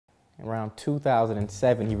Around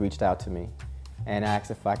 2007, he reached out to me and asked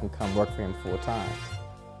if I can come work for him full time.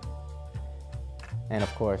 And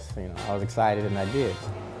of course, you know, I was excited and I did.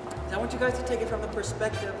 I want you guys to take it from the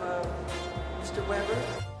perspective of Mr. Weber.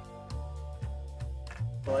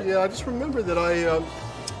 Yeah, I just remember that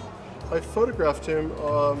I photographed him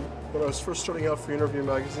when I was first starting out for Interview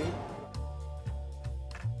magazine.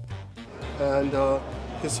 And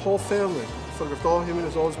his whole family, I photographed all him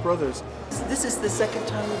and all his brothers. This is the second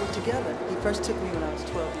time we were together. He first took me when I was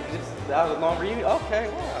 12 years. That was a long reunion? Okay,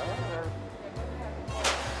 wow.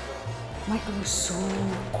 Michael was so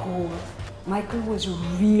cool. Michael was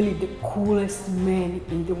really the coolest man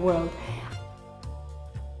in the world.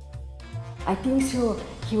 I think so.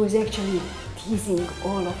 He was actually teasing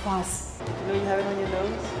all of us. You know you have it on your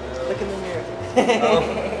nose? Look in the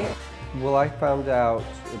mirror. Well, I found out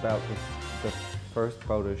about the first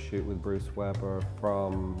photo shoot with Bruce Weber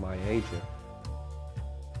from my agent.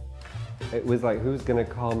 It was like, who's gonna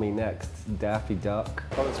call me next? Daffy Duck?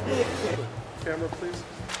 Oh, that's great. Camera, please.